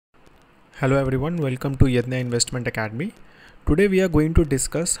Hello everyone, welcome to Yadnya Investment Academy. Today we are going to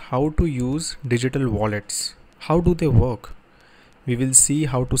discuss how to use digital wallets. How do they work? We will see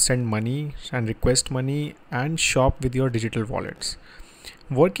how to send money and request money and shop with your digital wallets.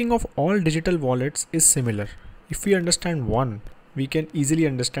 Working of all digital wallets is similar. If we understand one, we can easily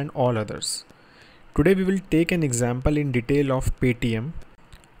understand all others. Today we will take an example in detail of Paytm,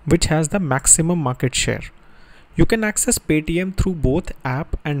 which has the maximum market share. You can access Paytm through both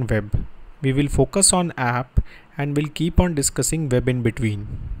app and web. We will focus on app and will keep on discussing web in between.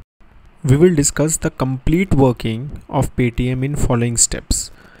 We will discuss the complete working of Paytm in following steps.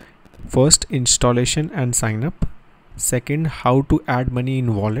 First, installation and sign up. Second, how to add money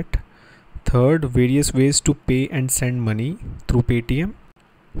in wallet. Third, various ways to pay and send money through Paytm.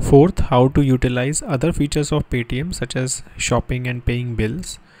 Fourth, how to utilize other features of Paytm such as shopping and paying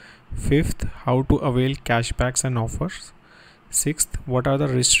bills. Fifth, how to avail cashbacks and offers. Sixth, what are the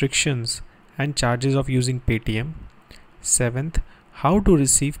restrictions and charges of using Paytm. Seventh, how to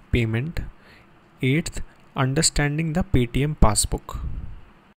receive payment. Eighth, understanding the Paytm passbook.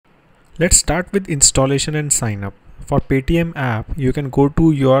 Let's start with installation and sign up. For Paytm app, you can go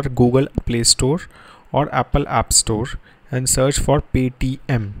to your Google Play Store or Apple App Store and search for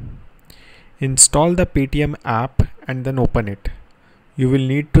Paytm. Install the Paytm app and then open it. You will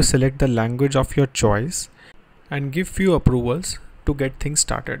need to select the language of your choice and give few approvals to get things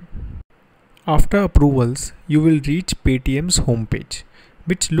started. After approvals, you will reach Paytm's homepage,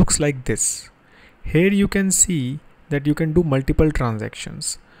 which looks like this. Here you can see that you can do multiple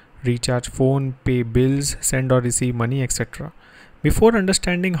transactions, recharge phone, pay bills, send or receive money, etc. Before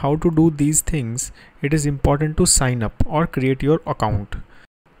understanding how to do these things, it is important to sign up or create your account.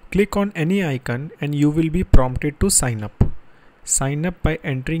 Click on any icon and you will be prompted to sign up. Sign up by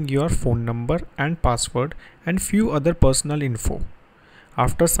entering your phone number and password and few other personal info.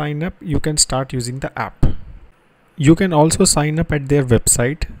 After sign up, you can start using the app. You can also sign up at their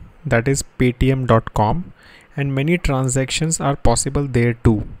website, that is paytm.com, and many transactions are possible there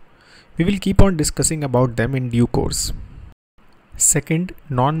too. We will keep on discussing about them in due course. Second,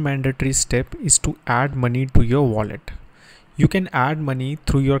 non-mandatory step is to add money to your wallet. You can add money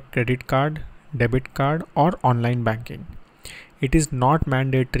through your credit card, debit card, or online banking. It is not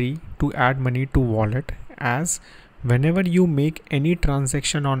mandatory to add money to wallet, as whenever you make any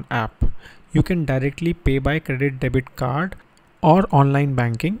transaction on app, you can directly pay by credit debit card or online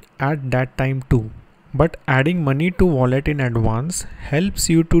banking at that time too. But adding money to wallet in advance helps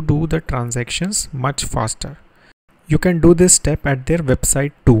you to do the transactions much faster. You can do this step at their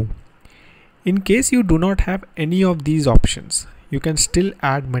website too. In case you do not have any of these options, you can still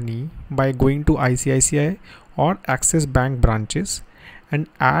add money by going to ICICI or Axis Bank branches and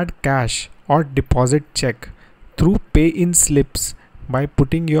add cash or deposit check through pay-in slips by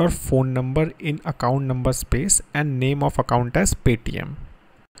putting your phone number in account number space and name of account as Paytm.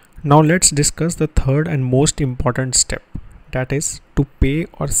 Now let's discuss the third and most important step, that is to pay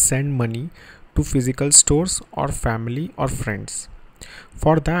or send money to physical stores or family or friends.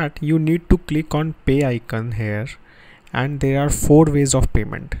 For that, you need to click on pay icon here, and there are 4 ways of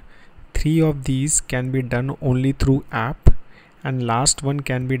payment. 3 of these can be done only through app, and last one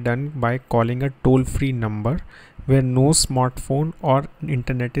can be done by calling a toll-free number where no smartphone or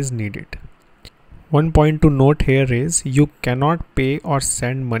internet is needed. One point to note here is you cannot pay or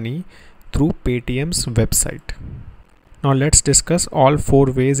send money through Paytm's website. Now let's discuss all 4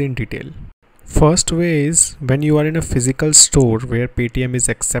 ways in detail. First way is when you are in a physical store where Paytm is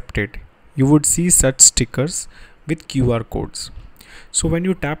accepted, you would see such stickers with QR codes. So when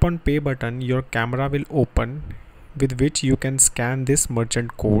you tap on pay button, your camera will open, with which you can scan this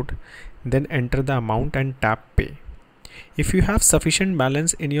merchant code, then enter the amount and tap pay. If you have sufficient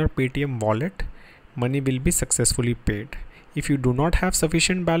balance in your Paytm wallet, money will be successfully paid. If you do not have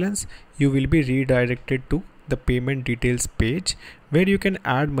sufficient balance, you will be redirected to the payment details page where you can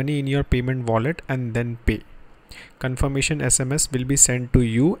add money in your payment wallet and then pay. Confirmation SMS will be sent to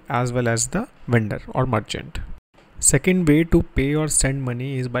you as well as the vendor or merchant. Second way to pay or send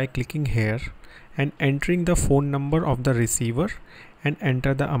money is by clicking here and entering the phone number of the receiver and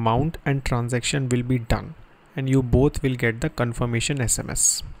enter the amount, and transaction will be done and you both will get the confirmation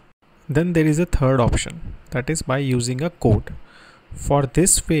SMS. Then there is a third option, that is by using a code. For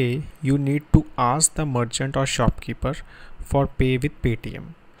this way, you need to ask the merchant or shopkeeper for pay with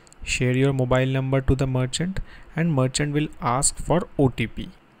Paytm. Share your mobile number to the merchant and merchant will ask for OTP.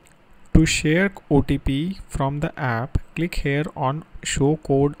 To share OTP from the app, click here on show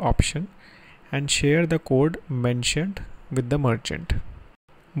code option and share the code mentioned with the merchant.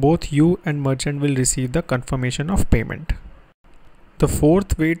 Both you and merchant will receive the confirmation of payment. The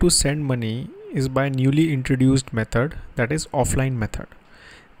fourth way to send money is by newly introduced method, that is offline method.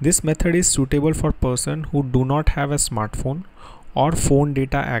 This method is suitable for person who do not have a smartphone or phone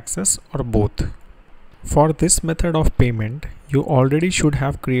data access or both. For this method of payment, you already should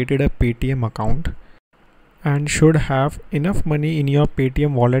have created a Paytm account and should have enough money in your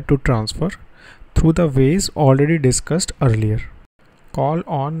Paytm wallet to transfer through the ways already discussed earlier. Call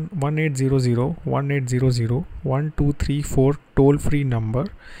on 1800-1800-1234 toll-free number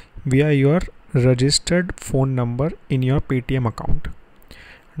via your registered phone number in your Paytm account.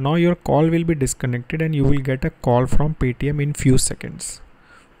 Now your call will be disconnected and you will get a call from Paytm in few seconds.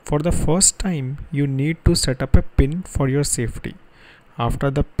 For the first time, you need to set up a PIN for your safety.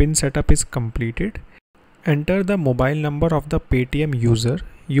 After the PIN setup is completed, enter the mobile number of the Paytm user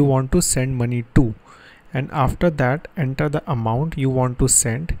you want to send money to, and after that enter the amount you want to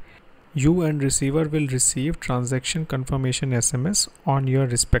send. You and receiver will receive transaction confirmation SMS on your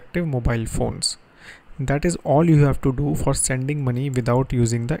respective mobile phones. That is all you have to do for sending money without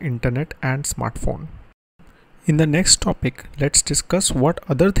using the internet and smartphone. In the next topic, let's discuss what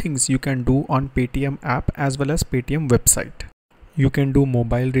other things you can do on Paytm app as well as Paytm website. You can do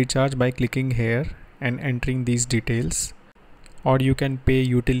mobile recharge by clicking here and entering these details, or you can pay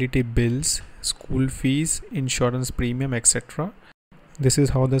utility bills, school fees, insurance premium, etc. This is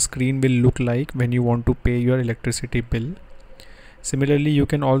how the screen will look like when you want to pay your electricity bill. Similarly, you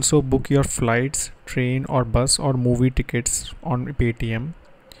can also book your flights, train or bus or movie tickets on Paytm.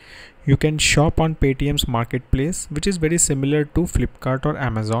 You can shop on Paytm's marketplace, which is very similar to Flipkart or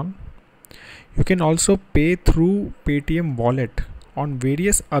Amazon. You can also pay through Paytm Wallet on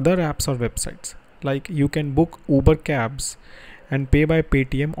various other apps or websites. Like you can book Uber cabs and pay by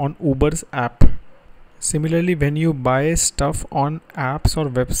Paytm on Uber's app. Similarly, when you buy stuff on apps or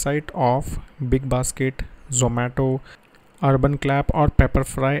website of Big Basket, Zomato, Urban Clap or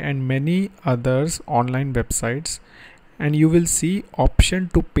Pepperfry and many others online websites, and you will see option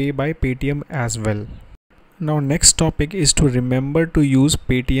to pay by Paytm as well. Now next topic is to remember to use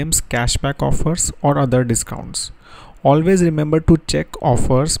Paytm's cashback offers or other discounts. Always remember to check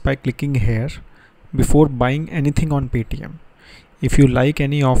offers by clicking here before buying anything on Paytm. If you like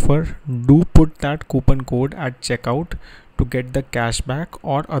any offer, do put that coupon code at checkout to get the cashback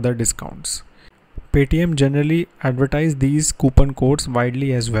or other discounts. Paytm generally advertise these coupon codes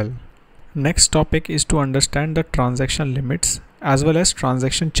widely as well. Next topic is to understand the transaction limits as well as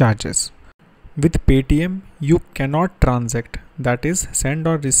transaction charges. With Paytm, you cannot transact, that is send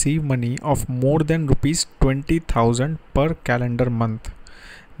or receive money of more than rupees 20,000 per calendar month.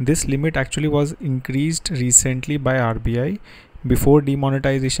 This limit actually was increased recently by RBI. Before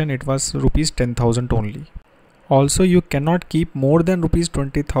demonetization, it was rupees 10,000 only. Also, you cannot keep more than rupees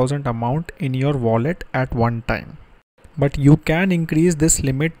 20,000 amount in your wallet at one time. But you can increase this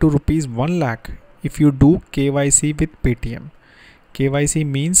limit to rupees 1 lakh if you do KYC with Paytm. KYC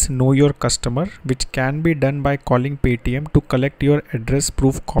means know your customer, which can be done by calling Paytm to collect your address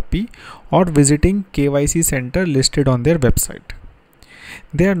proof copy or visiting KYC center listed on their website.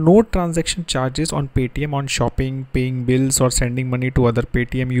 There are no transaction charges on Paytm on shopping, paying bills or sending money to other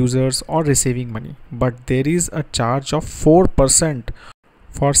Paytm users or receiving money. But there is a charge of 4%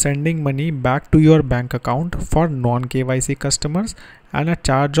 for sending money back to your bank account for non-KYC customers and a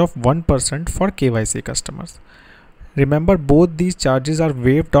charge of 1% for KYC customers. Remember, both these charges are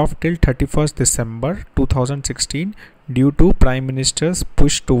waived off till 31st December 2016 due to Prime Minister's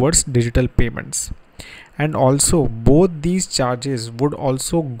push towards digital payments. And also both these charges would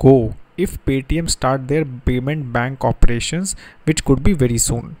also go if Paytm start their payment bank operations, which could be very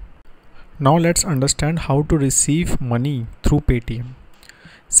soon. Now let's understand how to receive money through Paytm.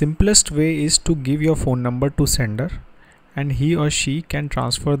 Simplest way is to give your phone number to sender and he or she can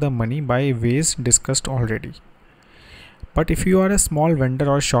transfer the money by ways discussed already. But if you are a small vendor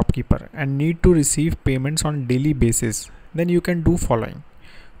or shopkeeper and need to receive payments on daily basis, then you can do following.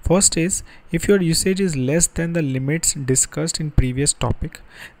 First is, if your usage is less than the limits discussed in previous topic,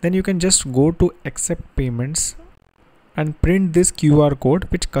 then you can just go to accept payments and print this QR code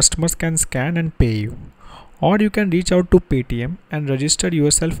which customers can scan and pay you. Or you can reach out to Paytm and register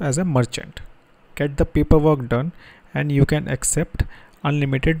yourself as a merchant. Get the paperwork done and you can accept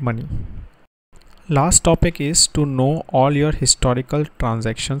unlimited money. Last topic is to know all your historical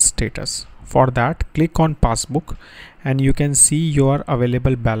transaction status. For that, click on passbook and you can see your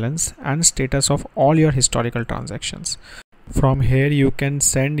available balance and status of all your historical transactions. From here you can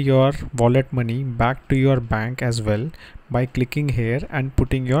send your wallet money back to your bank as well by clicking here and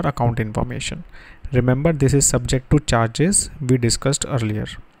putting your account information. Remember, this is subject to charges we discussed earlier.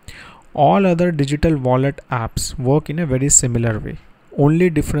 All other digital wallet apps work in a very similar way. Only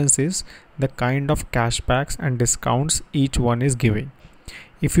difference is the kind of cashbacks and discounts each one is giving.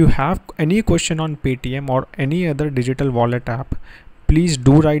 If you have any question on Paytm or any other digital wallet app, please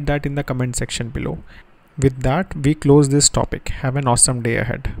do write that in the comment section below. With that, we close this topic. Have an awesome day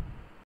ahead.